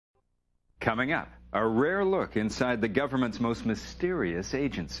Coming up, a rare look inside the government's most mysterious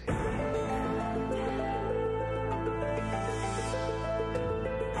agency.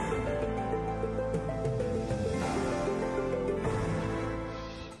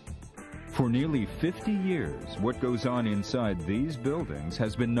 For nearly 50 years, what goes on inside these buildings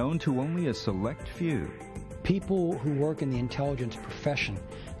has been known to only a select few. People who work in the intelligence profession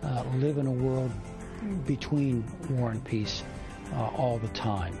live in a world between war and peace all the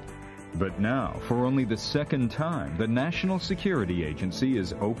time. But now, for only the second time, the National Security Agency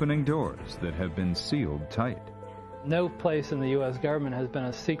is opening doors that have been sealed tight. No place in the U.S. government has been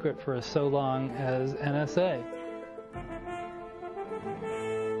a secret for so long as NSA.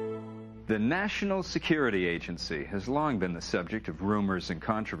 The National Security Agency has long been the subject of rumors and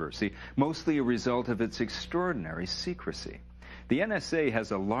controversy, mostly a result of its extraordinary secrecy. The NSA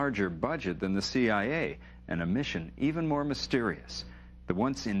has a larger budget than the CIA and a mission even more mysterious. The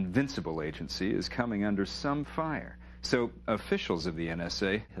once invincible agency is coming under some fire, so officials of the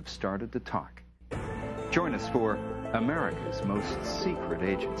NSA have started to talk. Join us for America's Most Secret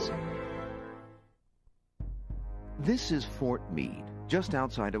Agency. This is Fort Meade, just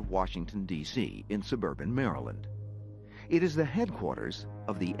outside of Washington, D.C., in suburban Maryland. It is the headquarters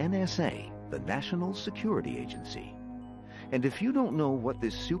of the NSA, the National Security Agency. And if you don't know what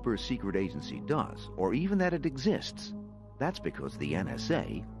this super-secret agency does, or even that it exists, that's because the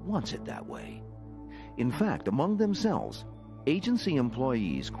NSA wants it that way. In fact, among themselves, agency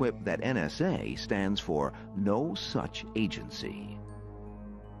employees quip that NSA stands for No Such Agency.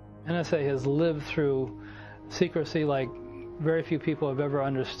 NSA has lived through secrecy like very few people have ever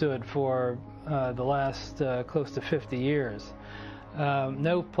understood for the last close to 50 years.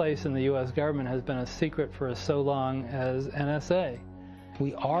 No place in the U.S. government has been a secret for so long as NSA.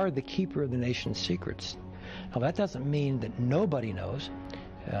 We are the keeper of the nation's secrets. Now, that doesn't mean that nobody knows.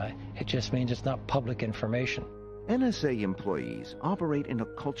 It just means it's not public information. NSA employees operate in a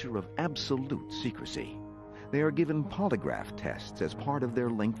culture of absolute secrecy. They are given polygraph tests as part of their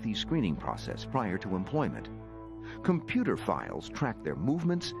lengthy screening process prior to employment. Computer files track their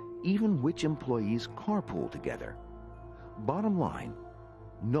movements, even which employees carpool together. Bottom line,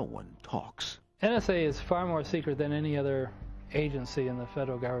 no one talks. NSA is far more secret than any other agency in the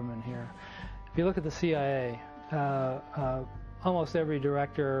federal government here. If you look at the CIA, almost every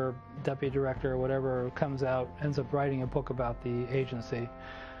director, deputy director, or whatever comes out ends up writing a book about the agency.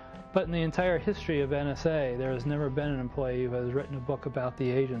 But in the entire history of NSA, there has never been an employee who has written a book about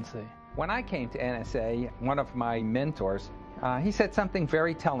the agency. When I came to NSA, one of my mentors, he said something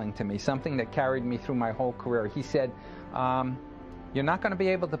very telling to me, something that carried me through my whole career. He said, you're not going to be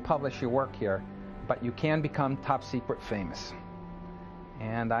able to publish your work here, but you can become top secret famous.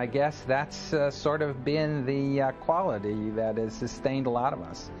 And I guess that's sort of been the quality that has sustained a lot of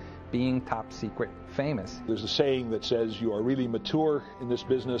us, being top secret famous. There's a saying that says you are really mature in this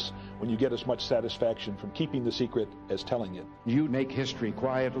business when you get as much satisfaction from keeping the secret as telling it. You make history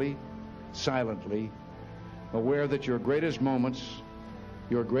quietly, silently, aware that your greatest moments,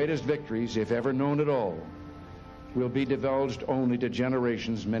 your greatest victories, if ever known at all, will be divulged only to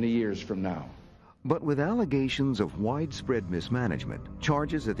generations many years from now. But with allegations of widespread mismanagement,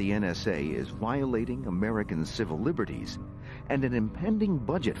 charges that the NSA is violating American civil liberties, and an impending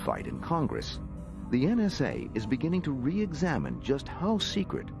budget fight in Congress, the NSA is beginning to re-examine just how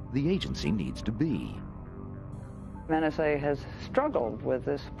secret the agency needs to be. NSA has struggled with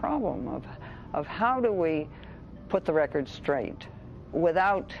this problem of how do we put the record straight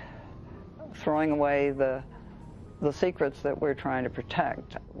without throwing away the secrets that we're trying to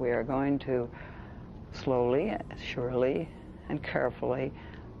protect. We are going to slowly, surely, and carefully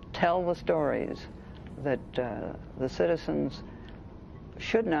tell the stories that the citizens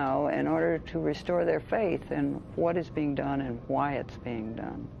should know in order to restore their faith in what is being done and why it's being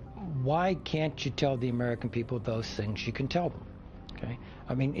done. Why can't you tell the American people those things you can tell them? Okay?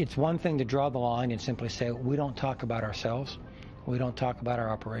 I mean, it's one thing to draw the line and simply say, we don't talk about ourselves, we don't talk about our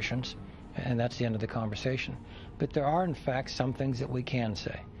operations, and that's the end of the conversation. But there are, in fact, some things that we can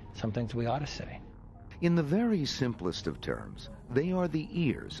say, some things we ought to say. In the very simplest of terms, they are the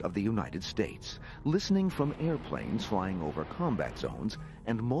ears of the United States, listening from airplanes flying over combat zones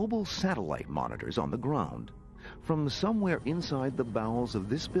and mobile satellite monitors on the ground. From somewhere inside the bowels of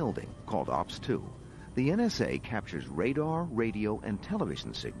this building, called Ops 2, the NSA captures radar, radio, and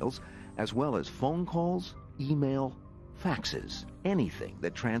television signals, as well as phone calls, email, faxes, anything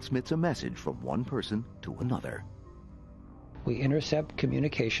that transmits a message from one person to another. We intercept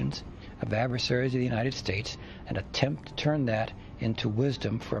communications of adversaries of the United States and attempt to turn that into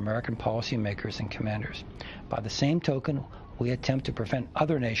wisdom for American policymakers and commanders. By the same token, We attempt to prevent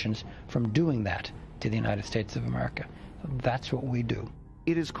other nations from doing that to the United States of America. That's what we do.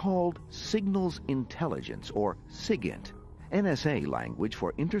 It is called Signals Intelligence, or SIGINT, NSA language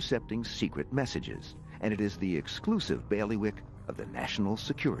for intercepting secret messages, and it is the exclusive bailiwick of the National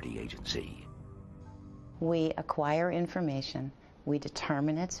Security Agency. We acquire information, we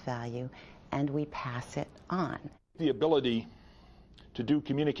determine its value, and we pass it on. The ability to do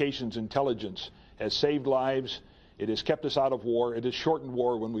communications intelligence has saved lives. It has kept us out of war. It has shortened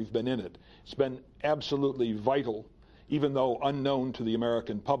war when we've been in it. It's been absolutely vital, even though unknown to the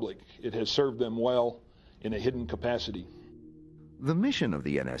American public. It has served them well in a hidden capacity. The mission of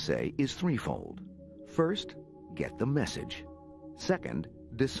the NSA is threefold. First, get the message. Second,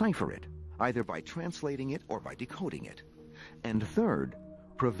 decipher it, either by translating it or by decoding it. And third,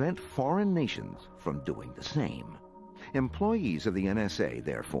 prevent foreign nations from doing the same. Employees of the NSA,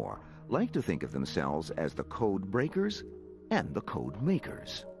 therefore, like to think of themselves as the code breakers and the code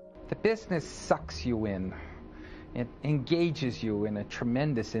makers. The business sucks you in. It engages you in a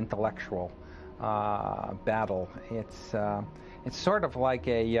tremendous intellectual battle. It's sort of like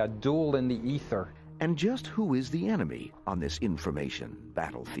a duel in the ether. And just who is the enemy on this information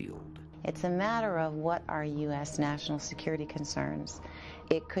battlefield? It's a matter of what are U.S. national security concerns.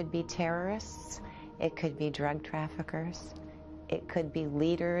 It could be terrorists, it could be drug traffickers, it could be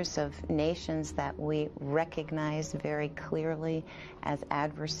leaders of nations that we recognize very clearly as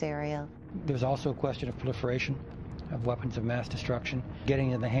adversarial. There's also a question of proliferation of weapons of mass destruction,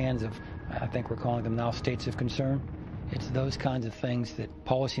 getting in the hands of, I think we're calling them now, states of concern. It's those kinds of things that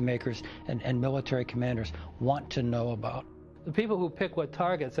policymakers and military commanders want to know about. The people who pick what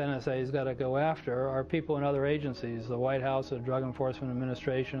targets NSA has got to go after are people in other agencies, the White House, the Drug Enforcement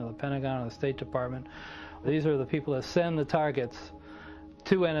Administration, the Pentagon, the State Department. These are the people that send the targets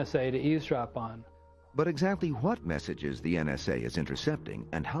to NSA to eavesdrop on. But exactly what messages the NSA is intercepting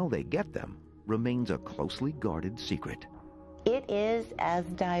and how they get them remains a closely guarded secret. It is as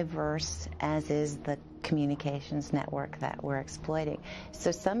diverse as is the communications network that we're exploiting. So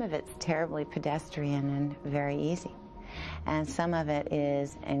some of it's terribly pedestrian and very easy. And some of it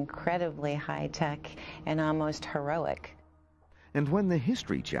is incredibly high-tech and almost heroic. And when the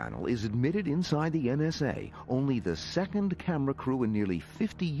History Channel is admitted inside the NSA, only the second camera crew in nearly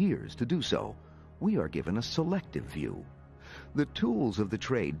 50 years to do so, we are given a selective view. The tools of the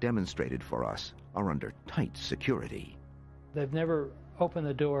trade demonstrated for us are under tight security. They've never opened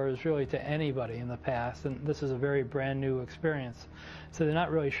the doors really to anybody in the past, and this is a very brand new experience. So they're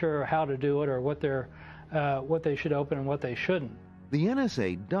not really sure how to do it or what they should open and what they shouldn't. The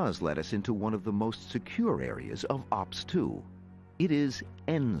NSA does let us into one of the most secure areas of Ops 2. It is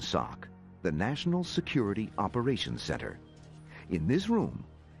NSOC, the National Security Operations Center. In this room,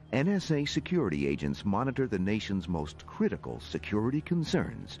 NSA security agents monitor the nation's most critical security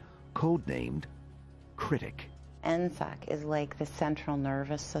concerns, codenamed Critic. NSOC is like the central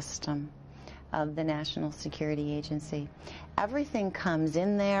nervous system of the National Security Agency. Everything comes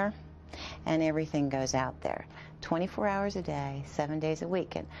in there and everything goes out there, 24 hours a day, 7 days a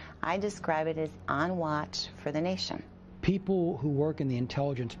week. And I describe it as on watch for the nation. People who work in the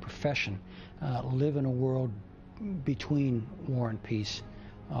intelligence profession live in a world between war and peace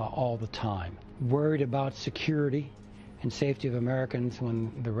all the time, worried about security and safety of Americans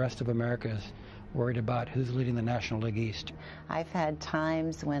when the rest of America is worried about who's leading the National League East. I've had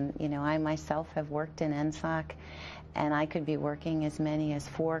times when, I myself have worked in NSOC, and I could be working as many as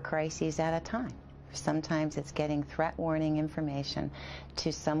 4 crises at a time. Sometimes it's getting threat warning information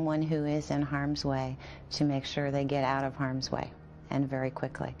to someone who is in harm's way to make sure they get out of harm's way, and very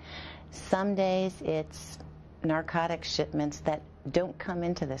quickly. Some days it's narcotic shipments that don't come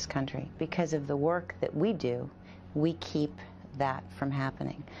into this country. Because of the work that we do, we keep that from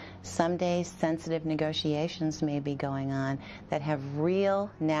happening. Some days sensitive negotiations may be going on that have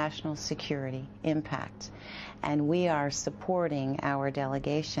real national security impact, and we are supporting our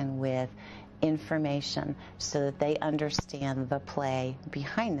delegation with information so that they understand the play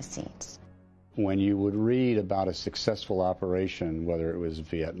behind the scenes. When you would read about a successful operation, whether it was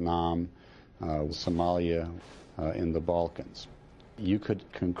Vietnam, Somalia, in the Balkans, you could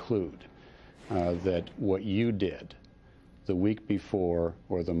conclude that what you did the week before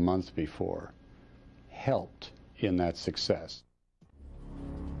or the month before helped in that success.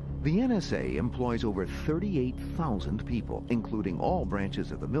 The NSA employs over 38,000 people, including all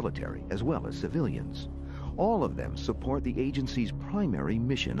branches of the military as well as civilians. All of them support the agency's primary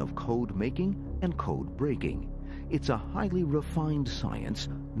mission of code making and code breaking. It's a highly refined science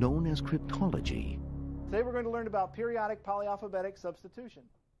known as cryptology. Today we're going to learn about periodic polyalphabetic substitution.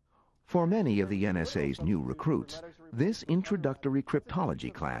 For many of the NSA's new recruits, this introductory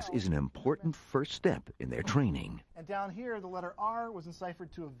cryptology class is an important first step in their training. And down here, the letter R was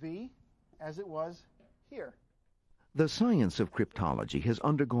enciphered to a V, as it was here. The science of cryptology has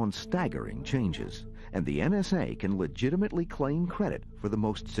undergone staggering changes, and the NSA can legitimately claim credit for the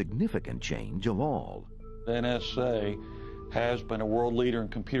most significant change of all. The NSA has been a world leader in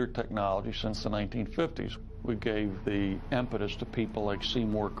computer technology since the 1950s. We gave the impetus to people like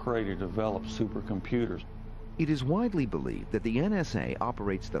Seymour Cray to develop supercomputers. It is widely believed that the NSA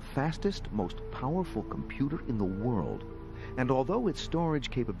operates the fastest, most powerful computer in the world. And although its storage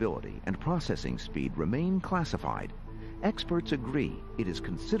capability and processing speed remain classified, experts agree it is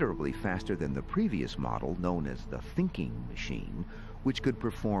considerably faster than the previous model known as the thinking machine, which could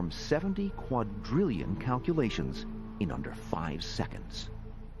perform 70 quadrillion calculations in under 5 seconds.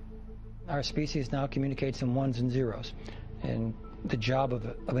 Our species now communicates in ones and zeros, and the job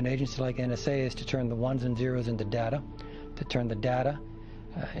of an agency like NSA is to turn the ones and zeros into data, to turn the data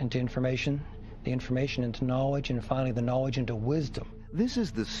into information, the information into knowledge, and finally the knowledge into wisdom. This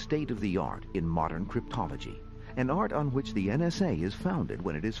is the state of the art in modern cryptology, an art on which the NSA is founded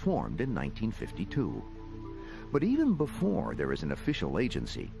when it is formed in 1952. But even before there is an official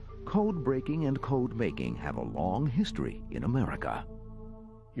agency, code breaking and code making have a long history in America.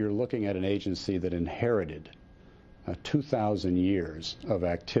 You're looking at an agency that inherited 2,000 years of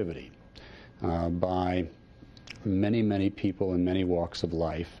activity by many, many people in many walks of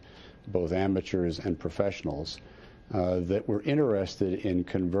life, both amateurs and professionals, that were interested in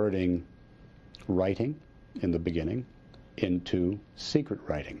converting writing in the beginning into secret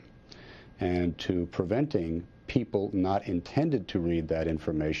writing and to preventing people not intended to read that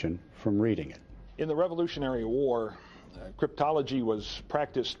information from reading it. In the Revolutionary War, cryptology was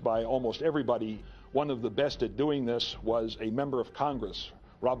practiced by almost everybody. One of the best at doing this was a member of Congress,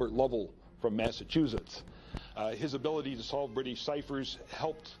 Robert Lovell from Massachusetts. His ability to solve British ciphers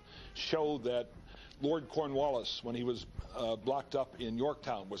helped show that Lord Cornwallis, when he was blocked up in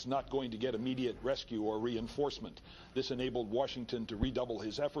Yorktown, was not going to get immediate rescue or reinforcement. This enabled Washington to redouble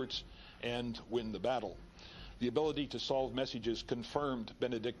his efforts and win the battle. The ability to solve messages confirmed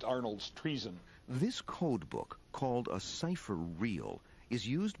Benedict Arnold's treason. This code book, called a cipher reel, is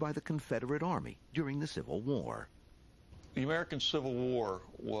used by the Confederate Army during the Civil War. The American Civil War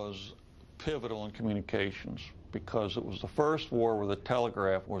was pivotal in communications because it was the first war where the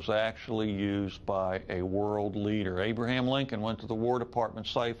telegraph was actually used by a world leader. Abraham Lincoln went to the War Department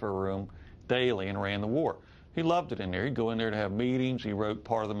cipher room daily and ran the war. He loved it in there. He'd go in there to have meetings. He wrote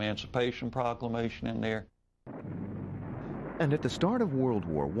part of the Emancipation Proclamation in there. And at the start of World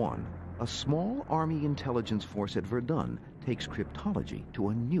War I, a small Army intelligence force at Verdun takes cryptology to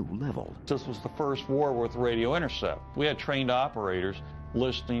a new level. This was the first war with radio intercept. We had trained operators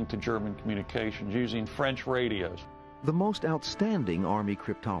listening to German communications using French radios. The most outstanding Army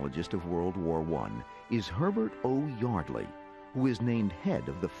cryptologist of World War I is Herbert O. Yardley, who is named head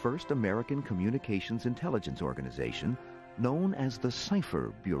of the first American Communications Intelligence Organization, known as the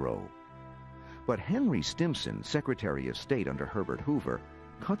Cipher Bureau. But Henry Stimson, Secretary of State under Herbert Hoover,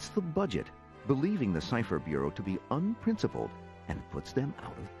 cuts the budget, believing the Cipher Bureau to be unprincipled, and puts them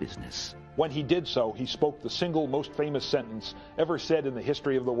out of business. When he did so, he spoke the single most famous sentence ever said in the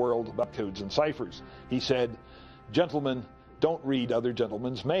history of the world about codes and ciphers. He said, "Gentlemen, don't read other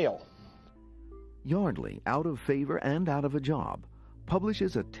gentlemen's mail." Yardley, out of favor and out of a job,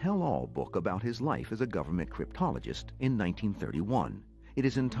 publishes a tell-all book about his life as a government cryptologist in 1931. It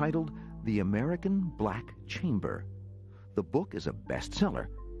is entitled The American Black Chamber. The book is a bestseller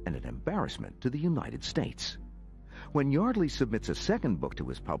and an embarrassment to the United States. When Yardley submits a second book to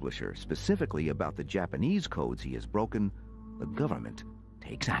his publisher, specifically about the Japanese codes he has broken, the government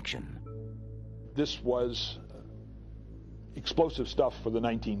takes action. This was explosive stuff for the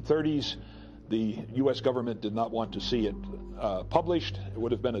 1930s. The U.S. government did not want to see it published. It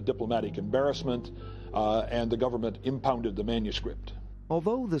would have been a diplomatic embarrassment, and the government impounded the manuscript.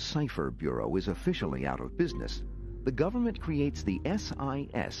 Although the Cipher Bureau is officially out of business, the government creates the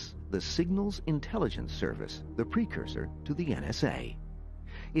SIS, the Signals Intelligence Service, the precursor to the NSA.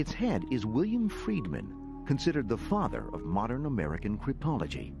 Its head is William Friedman, considered the father of modern American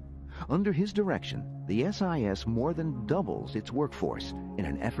cryptology. Under his direction, the SIS more than doubles its workforce in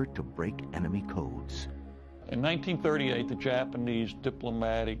an effort to break enemy codes. In 1938, the Japanese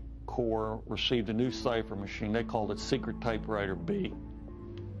diplomatic corps received a new cipher machine. They called it Secret Typewriter B.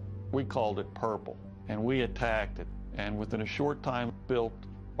 We called it Purple, and we attacked it, and within a short time built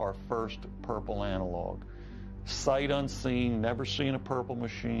our first purple analog. Sight unseen, never seen a purple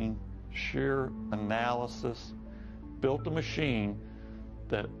machine, sheer analysis, built a machine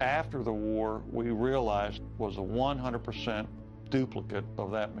that after the war we realized was a 100% duplicate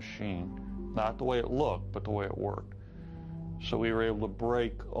of that machine. Not the way it looked, but the way it worked. So we were able to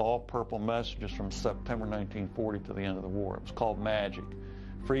break all purple messages from September 1940 to the end of the war. It was called magic.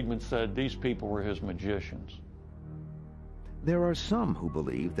 Friedman said these people were his magicians. There are some who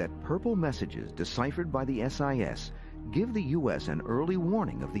believe that purple messages deciphered by the SIS give the U.S. an early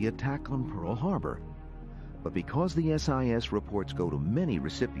warning of the attack on Pearl Harbor. But because the SIS reports go to many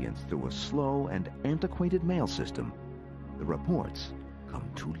recipients through a slow and antiquated mail system, the reports come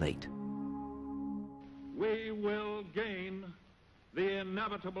too late. We will gain the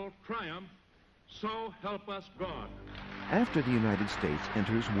inevitable triumph, so help us God. After the United States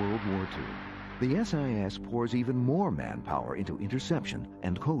enters World War II, the SIS pours even more manpower into interception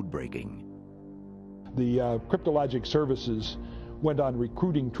and code breaking. The cryptologic services went on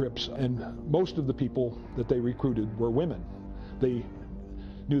recruiting trips, and most of the people that they recruited were women. They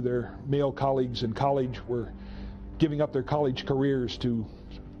knew their male colleagues in college were giving up their college careers to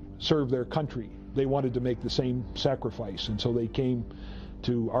serve their country. They wanted to make the same sacrifice, and so they came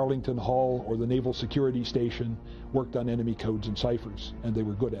to Arlington Hall or the Naval Security Station, worked on enemy codes and ciphers, and they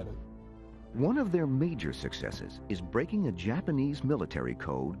were good at it. One of their major successes is breaking a Japanese military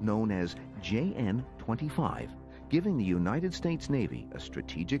code known as JN-25, giving the United States Navy a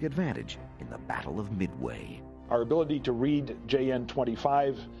strategic advantage in the Battle of Midway. Our ability to read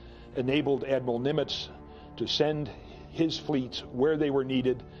JN-25 enabled Admiral Nimitz to send his fleets where they were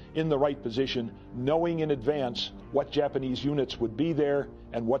needed in the right position, knowing in advance what Japanese units would be there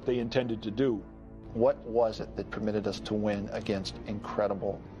and what they intended to do. What was it that permitted us to win against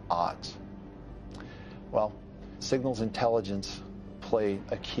incredible odds? Well, signals intelligence played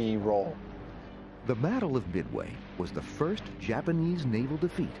a key role. The Battle of Midway was the first Japanese naval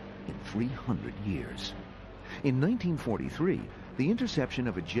defeat in 300 years. In 1943, the interception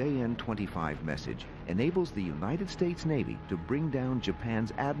of a JN-25 message enables the United States Navy to bring down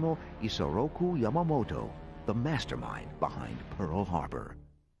Japan's Admiral Isoroku Yamamoto, the mastermind behind Pearl Harbor.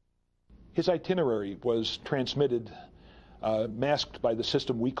 His itinerary was transmitted, masked by the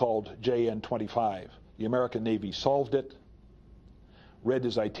system we called JN-25. The American Navy solved it, read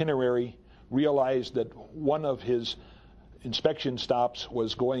his itinerary, realized that one of his inspection stops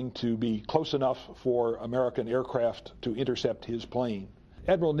was going to be close enough for American aircraft to intercept his plane.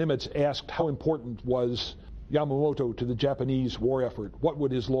 Admiral Nimitz asked how important was Yamamoto to the Japanese war effort. What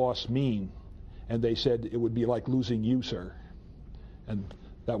would his loss mean? And they said it would be like losing you, sir. And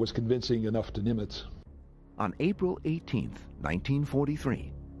that was convincing enough to Nimitz. On April 18th,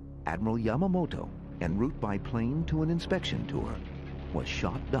 1943, Admiral Yamamoto, en route by plane to an inspection tour, was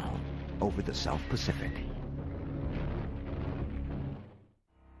shot down over the South Pacific.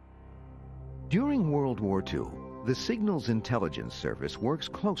 During World War II, the Signals Intelligence Service works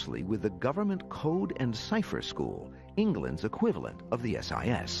closely with the Government Code and Cipher School, England's equivalent of the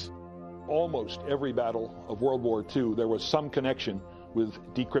SIS. Almost every battle of World War II, there was some connection with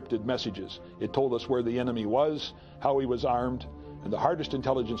decrypted messages. It told us where the enemy was, how he was armed, and the hardest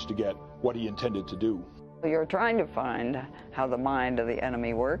intelligence to get, what he intended to do. You're trying to find how the mind of the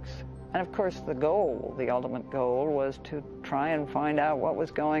enemy works. And of course the goal, the ultimate goal, was to try and find out what was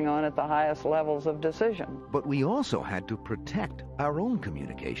going on at the highest levels of decision. But we also had to protect our own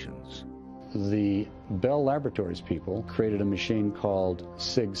communications. The Bell Laboratories people created a machine called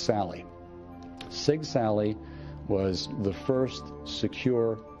Sig Sally. Sig Sally was the first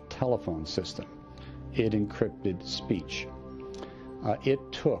secure telephone system. It encrypted speech. It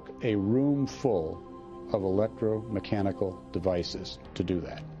took a room full of electromechanical devices to do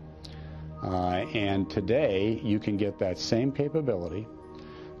that. And today, you can get that same capability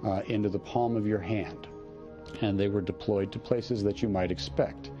into the palm of your hand. And they were deployed to places that you might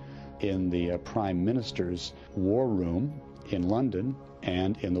expect, in the Prime Minister's war room in London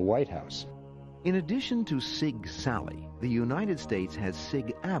and in the White House. In addition to Sig Sally, the United States has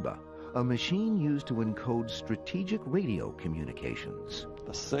Sig ABBA, a machine used to encode strategic radio communications.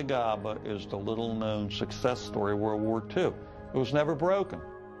 The Sig ABBA is the little-known success story of World War II. It was never broken.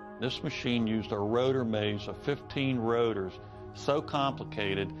 This machine used a rotor maze of 15 rotors, so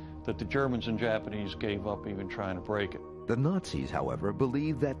complicated that the Germans and Japanese gave up even trying to break it. The Nazis, however,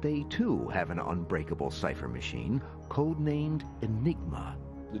 believe that they too have an unbreakable cipher machine, codenamed Enigma.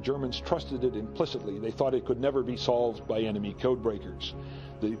 The Germans trusted it implicitly. They thought it could never be solved by enemy code breakers.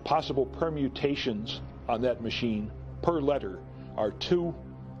 The possible permutations on that machine per letter are 2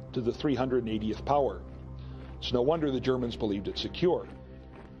 to the 380th power. It's no wonder the Germans believed it secure.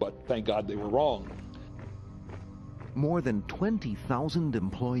 But thank God they were wrong. More than 20,000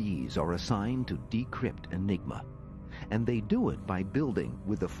 employees are assigned to decrypt Enigma. And they do it by building,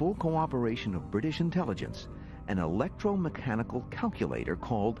 with the full cooperation of British intelligence, an electromechanical calculator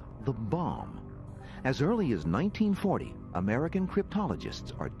called the bomb. As early as 1940, American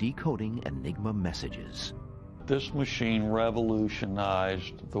cryptologists are decoding Enigma messages. This machine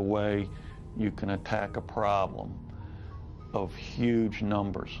revolutionized the way you can attack a problem of huge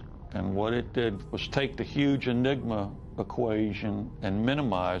numbers. And what it did was take the huge Enigma equation and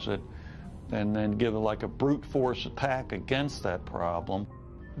minimize it, and then give it like a brute force attack against that problem.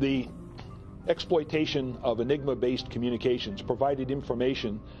 The exploitation of Enigma-based communications provided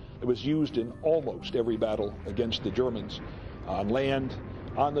information that was used in almost every battle against the Germans, on land,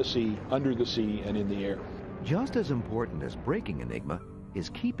 on the sea, under the sea, and in the air. Just as important as breaking Enigma is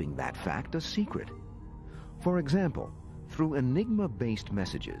keeping that fact a secret. For example, through Enigma-based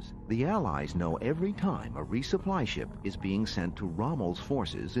messages, the Allies know every time a resupply ship is being sent to Rommel's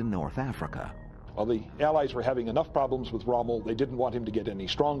forces in North Africa. Well, the Allies were having enough problems with Rommel. They didn't want him to get any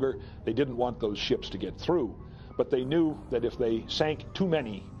stronger. They didn't want those ships to get through. But they knew that if they sank too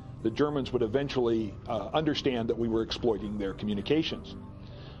many, the Germans would eventually understand that we were exploiting their communications.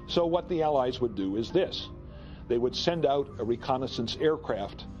 So what the Allies would do is this. They would send out a reconnaissance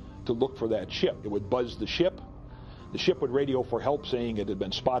aircraft to look for that ship. It would buzz the ship. The ship would radio for help, saying it had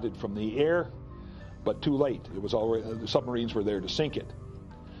been spotted from the air, but too late. It was already, the submarines were there to sink it.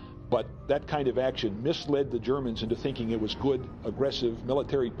 But that kind of action misled the Germans into thinking it was good, aggressive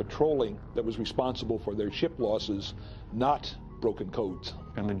military patrolling that was responsible for their ship losses, not broken codes.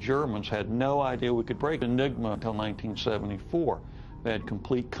 And the Germans had no idea we could break Enigma until 1974. They had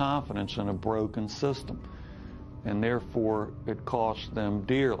complete confidence in a broken system, and therefore it cost them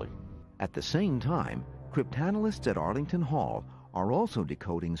dearly. At the same time, cryptanalysts at Arlington Hall are also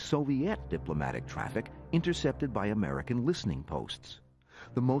decoding Soviet diplomatic traffic intercepted by American listening posts.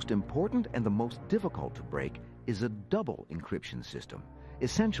 The most important and the most difficult to break is a double encryption system,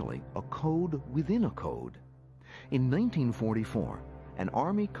 essentially a code within a code. In 1944, an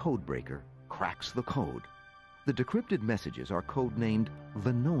Army codebreaker cracks the code. The decrypted messages are codenamed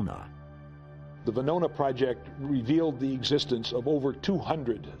Venona. The Venona project revealed the existence of over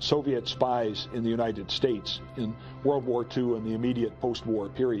 200 Soviet spies in the United States in World War II and the immediate post-war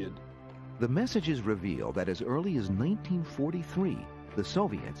period. The messages reveal that as early as 1943, the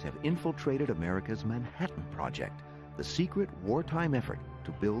Soviets have infiltrated America's Manhattan Project, the secret wartime effort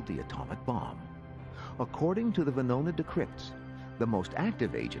to build the atomic bomb. According to the Venona decrypts, the most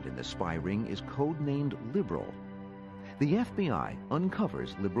active agent in the spy ring is codenamed Liberal. The FBI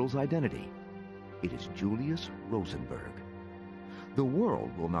uncovers Liberal's identity. It is Julius Rosenberg. The world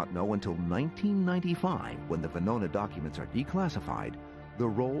will not know until 1995, when the Venona documents are declassified, the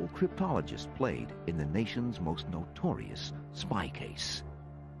role cryptologists played in the nation's most notorious spy case.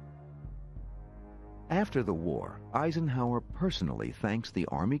 After the war, Eisenhower personally thanks the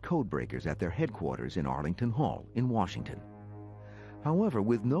Army codebreakers at their headquarters in Arlington Hall in Washington. However,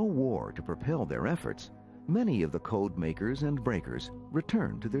 with no war to propel their efforts, many of the code makers and breakers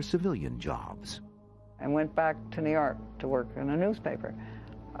returned to their civilian jobs. I went back to New York to work in a newspaper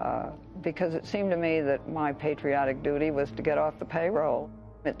because it seemed to me that my patriotic duty was to get off the payroll.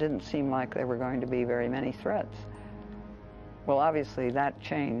 It didn't seem like there were going to be very many threats. Well, obviously that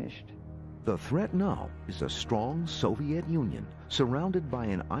changed. The threat now is a strong Soviet Union surrounded by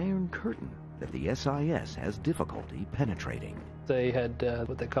an iron curtain that the SIS has difficulty penetrating. They had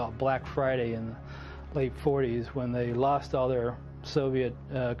what they call Black Friday in the late 40s when they lost all their Soviet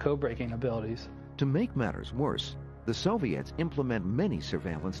code-breaking abilities. To make matters worse, the Soviets implement many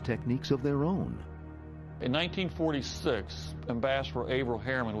surveillance techniques of their own. In 1946, Ambassador Averell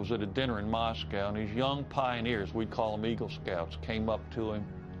Harriman was at a dinner in Moscow, and these young pioneers, we'd call them Eagle Scouts, came up to him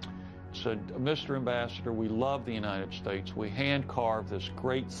and said, "Mr. Ambassador, we love the United States. We hand-carved this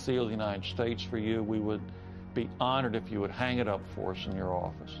great seal of the United States for you. We would be honored if you would hang it up for us in your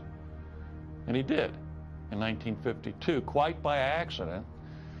office." And he did. In 1952, quite by accident,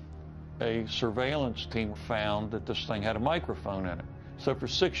 a surveillance team found that this thing had a microphone in it. So for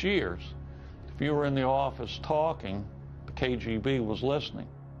 6 years, if you were in the office talking, the KGB was listening.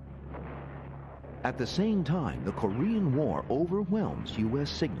 At the same time, the Korean War overwhelms U.S.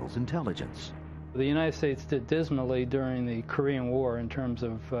 signals intelligence. The United States did dismally during the Korean War in terms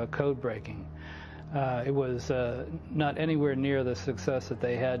of code breaking. It was not anywhere near the success that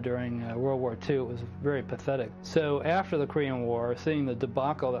they had during World War II. It was very pathetic. So after the Korean War, seeing the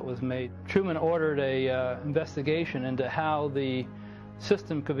debacle that was made, Truman ordered a investigation into how the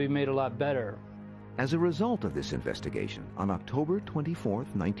system could be made a lot better. As a result of this investigation, on October 24,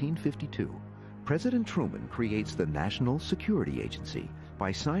 1952, President Truman creates the National Security Agency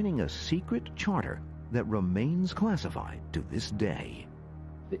by signing a secret charter that remains classified to this day.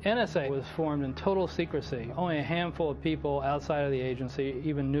 The NSA was formed in total secrecy. Only a handful of people outside of the agency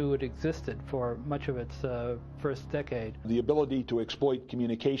even knew it existed for much of its first decade. The ability to exploit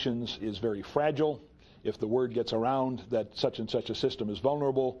communications is very fragile. If the word gets around that such and such a system is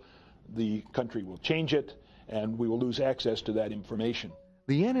vulnerable, the country will change it, and we will lose access to that information.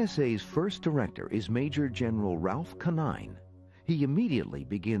 The NSA's first director is Major General Ralph Kanine. He immediately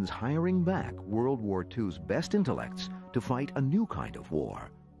begins hiring back World War II's best intellects to fight a new kind of war,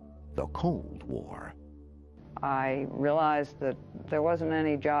 the Cold War. I realized that there wasn't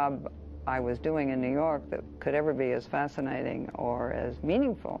any job I was doing in New York that could ever be as fascinating or as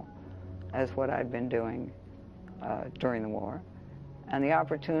meaningful as what I'd been doing during the war. And the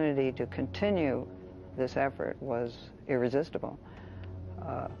opportunity to continue this effort was irresistible.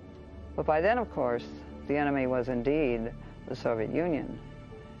 But by then, of course, the enemy was indeed the Soviet Union.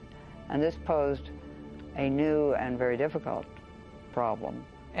 And this posed a new and very difficult problem.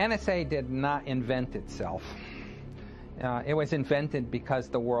 NSA did not invent itself. It was invented because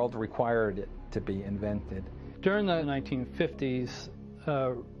the world required it to be invented. During the 1950s,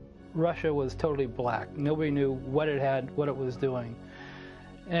 Russia was totally black. Nobody knew what it had, what it was doing.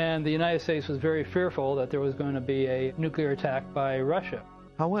 And the United States was very fearful that there was going to be a nuclear attack by Russia.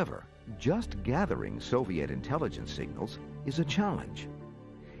 However, just gathering Soviet intelligence signals is a challenge.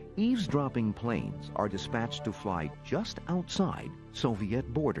 Eavesdropping planes are dispatched to fly just outside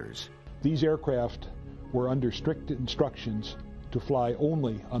Soviet borders. These aircraft were under strict instructions to fly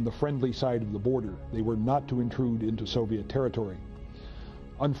only on the friendly side of the border. They were not to intrude into Soviet territory.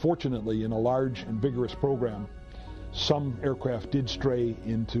 Unfortunately, in a large and vigorous program, some aircraft did stray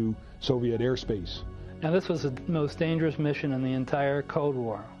into Soviet airspace. Now, this was the most dangerous mission in the entire Cold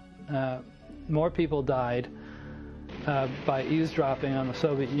War. More people died by eavesdropping on the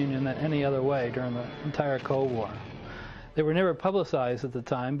Soviet Union than any other way during the entire Cold War. They were never publicized at the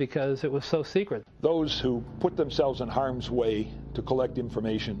time because it was so secret. Those who put themselves in harm's way to collect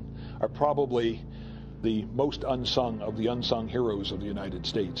information are probably the most unsung of the unsung heroes of the United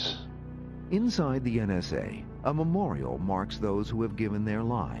States. Inside the NSA, a memorial marks those who have given their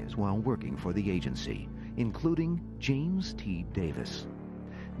lives while working for the agency, including James T. Davis.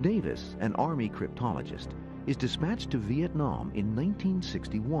 Davis, an Army cryptologist, is dispatched to Vietnam in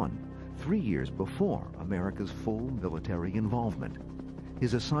 1961, 3 years before America's full military involvement.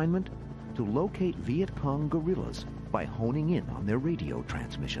 His assignment? To locate Viet Cong guerrillas by honing in on their radio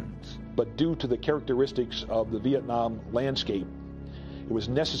transmissions. But due to the characteristics of the Vietnam landscape, it was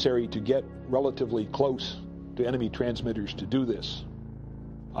necessary to get relatively close to enemy transmitters to do this.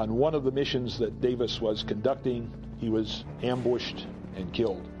 On one of the missions that Davis was conducting, he was ambushed and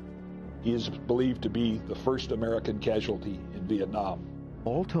killed. He is believed to be the first American casualty in Vietnam.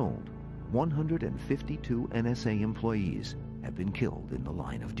 All told, 152 NSA employees have been killed in the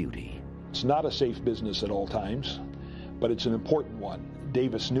line of duty. It's not a safe business at all times, but it's an important one.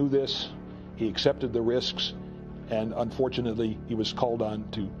 Davis knew this, he accepted the risks, and unfortunately he was called on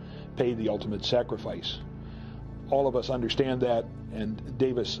to pay the ultimate sacrifice. All of us understand that, and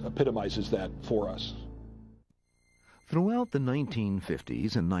Davis epitomizes that for us. Throughout the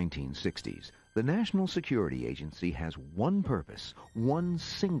 1950s and 1960s, the National Security Agency has one purpose, one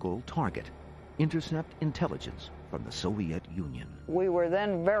single target: intercept intelligence from the Soviet Union. We were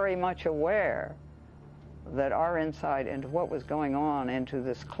then very much aware that our insight into what was going on into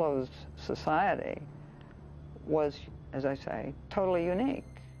this closed society was, as I say, totally unique.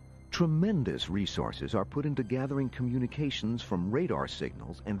 Tremendous resources are put into gathering communications from radar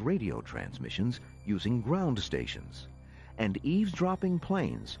signals and radio transmissions using ground stations. And eavesdropping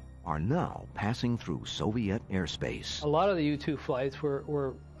planes are now passing through Soviet airspace. A lot of the U-2 flights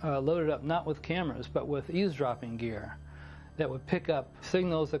were loaded up not with cameras, but with eavesdropping gear that would pick up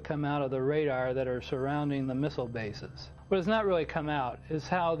signals that come out of the radar that are surrounding the missile bases. What has not really come out is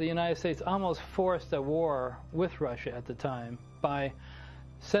how the United States almost forced a war with Russia at the time by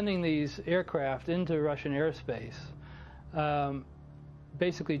sending these aircraft into Russian airspace,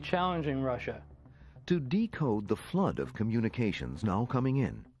 basically challenging Russia. To decode the flood of communications now coming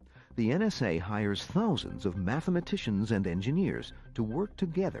in, the NSA hires thousands of mathematicians and engineers to work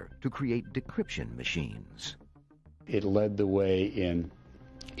together to create decryption machines. It led the way in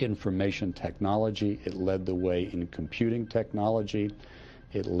information technology, it led the way in computing technology,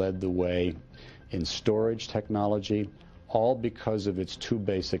 it led the way in storage technology, all because of its two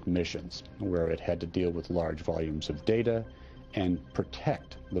basic missions, where it had to deal with large volumes of data and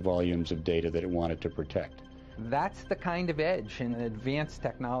protect the volumes of data that it wanted to protect. That's the kind of edge in advanced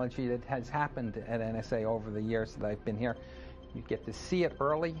technology that has happened at NSA over the years that I've been here. You get to see it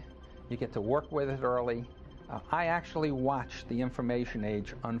early, You get to work with it early. I actually watched the information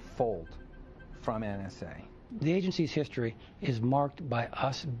age unfold from NSA. The agency's history is marked by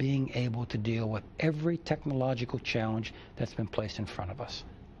us being able to deal with every technological challenge that's been placed in front of us.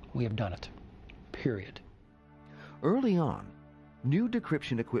 We have done it, period. Early on, new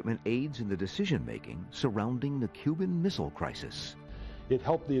decryption equipment aids in the decision-making surrounding the Cuban Missile Crisis. It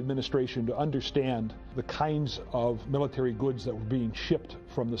helped the administration to understand the kinds of military goods that were being shipped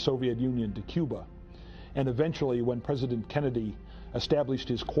from the Soviet Union to Cuba. And eventually, when President Kennedy established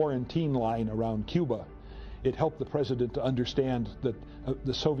his quarantine line around Cuba, it helped the president to understand that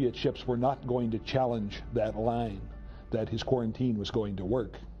the Soviet ships were not going to challenge that line, that his quarantine was going to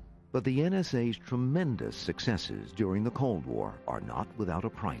work. But the NSA's tremendous successes during the Cold War are not without a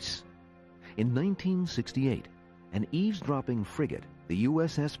price. In 1968, an eavesdropping frigate, the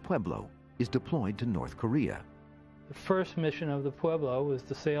USS Pueblo, is deployed to North Korea. The first mission of the Pueblo was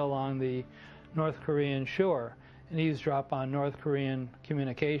to sail along the North Korean shore and eavesdrop on North Korean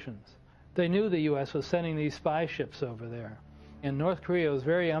communications. They knew the U.S. was sending these spy ships over there, and North Korea was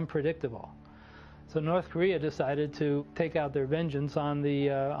very unpredictable. So North Korea decided to take out their vengeance on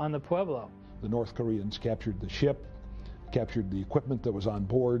the Pueblo. The North Koreans captured the ship, captured the equipment that was on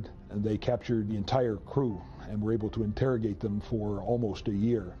board, and they captured the entire crew and were able to interrogate them for almost a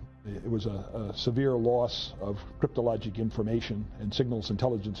year. It was a severe loss of cryptologic information and signals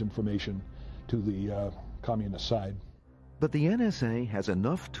intelligence information to the communist side. But the NSA has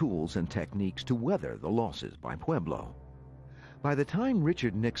enough tools and techniques to weather the losses by Pueblo. By the time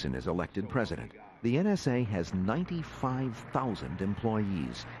Richard Nixon is elected president, the NSA has 95,000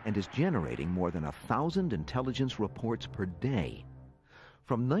 employees and is generating more than 1,000 intelligence reports per day.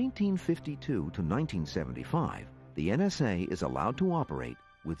 From 1952 to 1975, the NSA is allowed to operate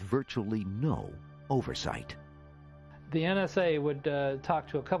with virtually no oversight. The NSA would talk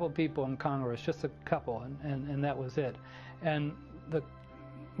to a couple people in Congress, just a couple, and that was it. And the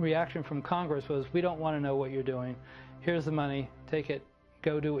reaction from Congress was, we don't want to know what you're doing. Here's the money, take it,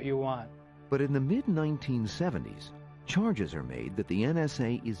 go do what you want. But in the mid-1970s, charges are made that the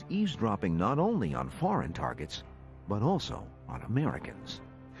NSA is eavesdropping not only on foreign targets, but also on Americans.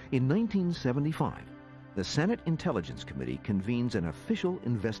 In 1975, the Senate Intelligence Committee convenes an official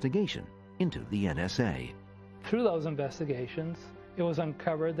investigation into the NSA. Through those investigations, it was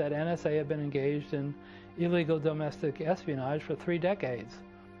uncovered that NSA had been engaged in illegal domestic espionage for 3 decades.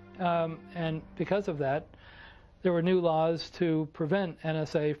 And because of that, there were new laws to prevent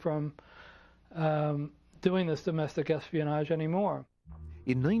NSA from doing this domestic espionage anymore.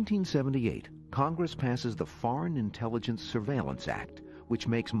 In 1978, Congress passes the Foreign Intelligence Surveillance Act, which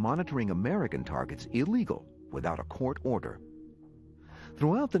makes monitoring American targets illegal without a court order.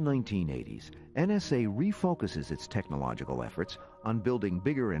 Throughout the 1980s, NSA refocuses its technological efforts on building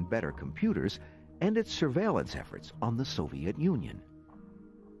bigger and better computers and its surveillance efforts on the Soviet Union.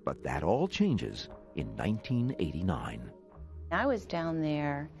 But that all changes in 1989. I was down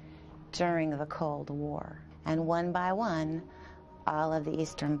there during the Cold War, and one by one, all of the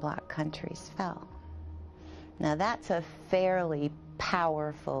Eastern Bloc countries fell. Now that's a fairly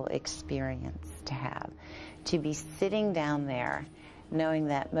powerful experience to have, to be sitting down there knowing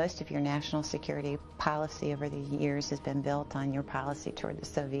that most of your national security policy over the years has been built on your policy toward the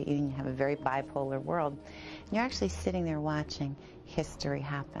Soviet Union. You have a very bipolar world. And you're actually sitting there watching history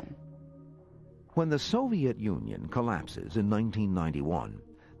happen. When the Soviet Union collapses in 1991,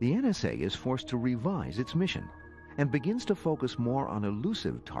 the NSA is forced to revise its mission and begins to focus more on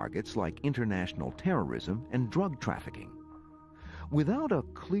elusive targets like international terrorism and drug trafficking. Without a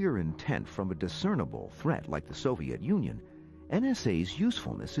clear intent from a discernible threat like the Soviet Union, NSA's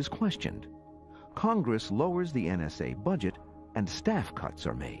usefulness is questioned. Congress lowers the NSA budget and staff cuts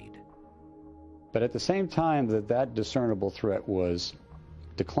are made. But at the same time that that discernible threat was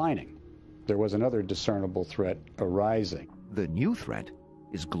declining, there was another discernible threat arising. The new threat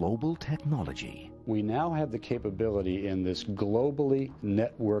is global technology. We now have the capability in this globally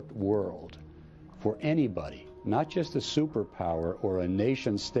networked world for anybody, not just a superpower or a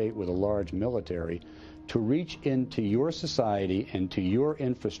nation state with a large military, to reach into your society and to your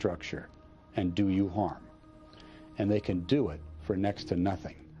infrastructure and do you harm. And they can do it for next to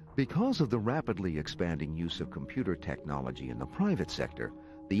nothing. Because of the rapidly expanding use of computer technology in the private sector,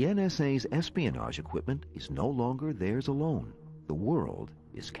 the NSA's espionage equipment is no longer theirs alone. The world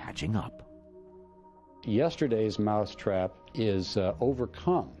is catching up. Yesterday's mousetrap is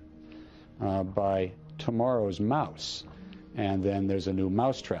overcome by tomorrow's mouse. And then there's a new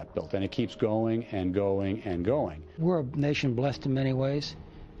mousetrap built, and it keeps going and going and going. We're a nation blessed in many ways,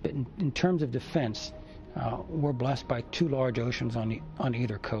 but in terms of defense, We're blessed by two large oceans on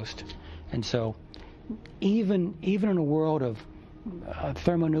either coast. And so even in a world of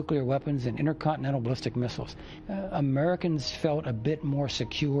thermonuclear weapons and intercontinental ballistic missiles, Americans felt a bit more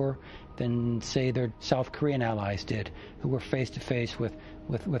secure than, say, their South Korean allies did, who were face-to-face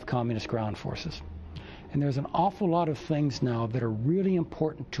with communist ground forces. And there's an awful lot of things now that are really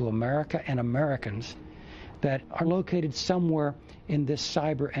important to America and Americans that are located somewhere in this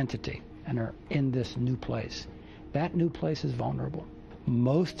cyber entity and are in this new place. That new place is vulnerable.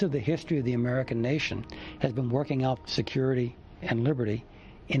 Most of the history of the American nation has been working out security and liberty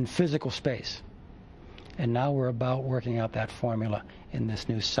in physical space. And now we're about working out that formula in this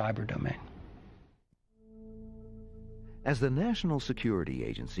new cyber domain. As the National Security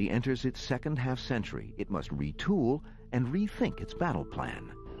Agency enters its second half-century, it must retool and rethink its battle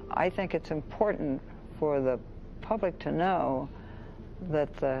plan. I think it's important for the public to know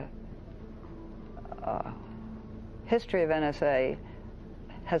that the history of NSA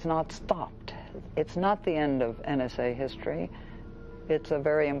has not stopped. It's not the end of NSA history. It's a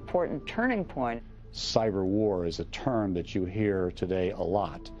very important turning point. Cyber war is a term that you hear today a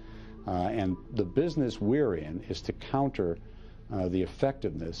lot. And the business we're in is to counter the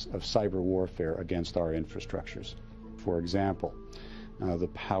effectiveness of cyber warfare against our infrastructures. For example, the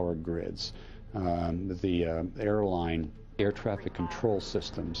power grids, the airline air traffic control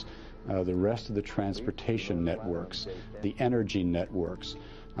systems, the rest of the transportation networks, the energy networks,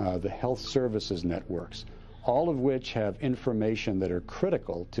 the health services networks, all of which have information that are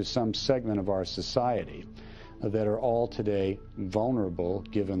critical to some segment of our society that are all today vulnerable,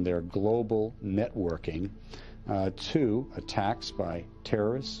 given their global networking, to attacks by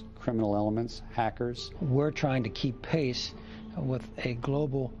terrorists, criminal elements, hackers. We're trying to keep pace with a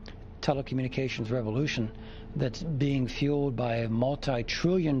global telecommunications revolution that's being fueled by a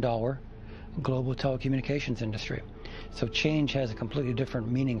multi-trillion-dollar global telecommunications industry. So change has a completely different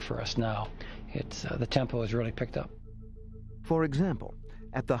meaning for us now. It's the tempo has really picked up. For example,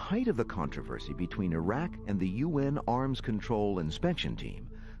 at the height of the controversy between Iraq and the UN Arms Control Inspection Team,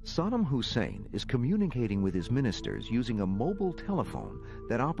 Saddam Hussein is communicating with his ministers using a mobile telephone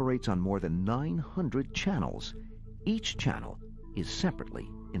that operates on more than 900 channels. Each channel is separately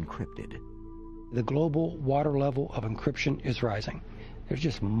encrypted. The global water level of encryption is rising. There's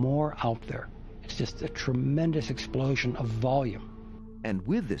just more out there. It's just a tremendous explosion of volume. And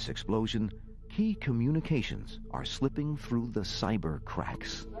with this explosion, key communications are slipping through the cyber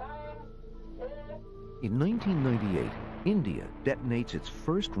cracks. In 1998, India detonates its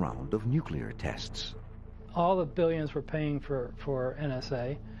first round of nuclear tests. All the billions we're paying for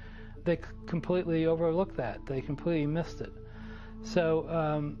NSA, they completely overlooked that. They completely missed it.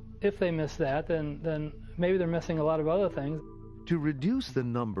 So if they miss that, then maybe they're missing a lot of other things. To reduce the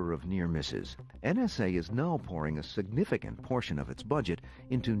number of near misses, NSA is now pouring a significant portion of its budget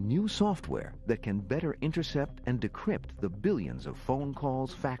into new software that can better intercept and decrypt the billions of phone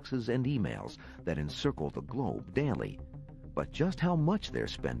calls, faxes, and emails that encircle the globe daily. But just how much they're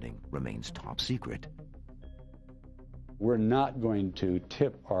spending remains top secret. We're not going to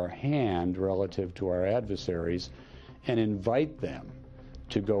tip our hand relative to our adversaries and invite them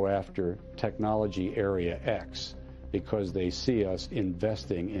to go after technology area X, because they see us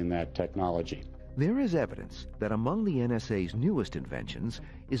investing in that technology. There is evidence that among the NSA's newest inventions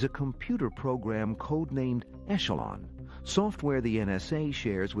is a computer program codenamed Echelon, software the NSA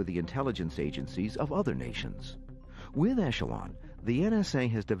shares with the intelligence agencies of other nations. With Echelon, the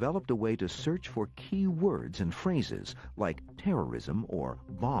NSA has developed a way to search for key words and phrases like terrorism or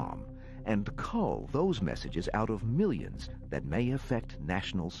bomb, and cull those messages out of millions that may affect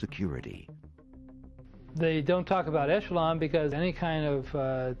national security. They don't talk about Echelon because any kind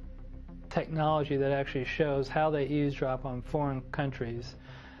of technology that actually shows how they eavesdrop on foreign countries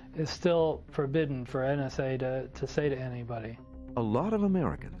is still forbidden for NSA to say to anybody. A lot of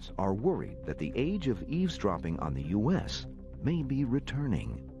Americans are worried that the age of eavesdropping on the U.S. may be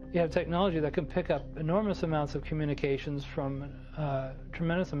returning. You have technology that can pick up enormous amounts of communications from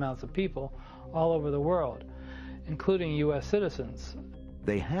tremendous amounts of people all over the world, including U.S. citizens.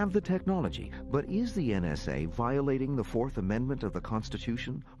 They have the technology, but is the NSA violating the Fourth Amendment of the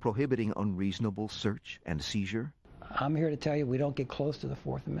Constitution, prohibiting unreasonable search and seizure? I'm here to tell you we don't get close to the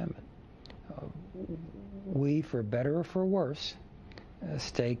Fourth Amendment. We, for better or for worse,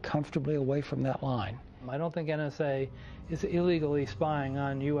 stay comfortably away from that line. I don't think NSA is illegally spying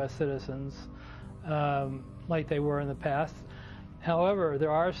on U.S. citizens like they were in the past. However,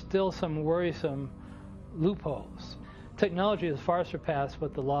 there are still some worrisome loopholes. Technology has far surpassed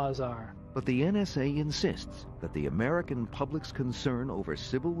what the laws are. But the NSA insists that the American public's concern over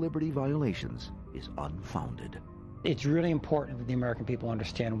civil liberty violations is unfounded. It's really important that the American people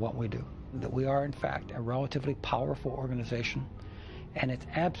understand what we do, that we are, in fact, a relatively powerful organization, and it's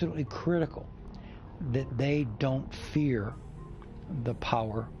absolutely critical that they don't fear the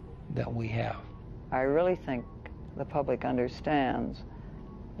power that we have. I really think the public understands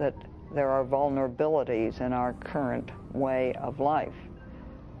that there are vulnerabilities in our current way of life.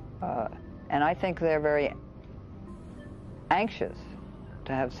 And I think they're very anxious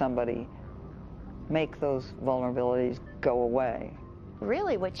to have somebody make those vulnerabilities go away.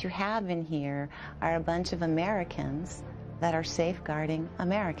 Really, what you have in here are a bunch of Americans that are safeguarding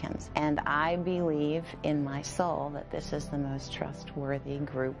Americans. And I believe in my soul that this is the most trustworthy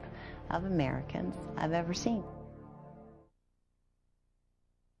group of Americans I've ever seen.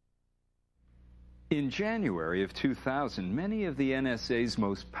 In January of 2000, many of the NSA's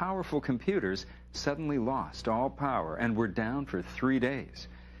most powerful computers suddenly lost all power and were down for 3 days.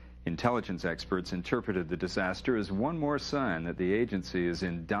 Intelligence experts interpreted the disaster as one more sign that the agency is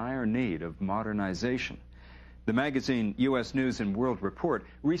in dire need of modernization. The magazine U.S. News and World Report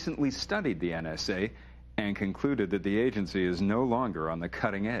recently studied the NSA and concluded that the agency is no longer on the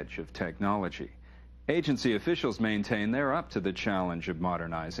cutting edge of technology. Agency officials maintain they're up to the challenge of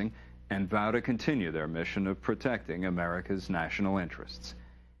modernizing and vow to continue their mission of protecting America's national interests.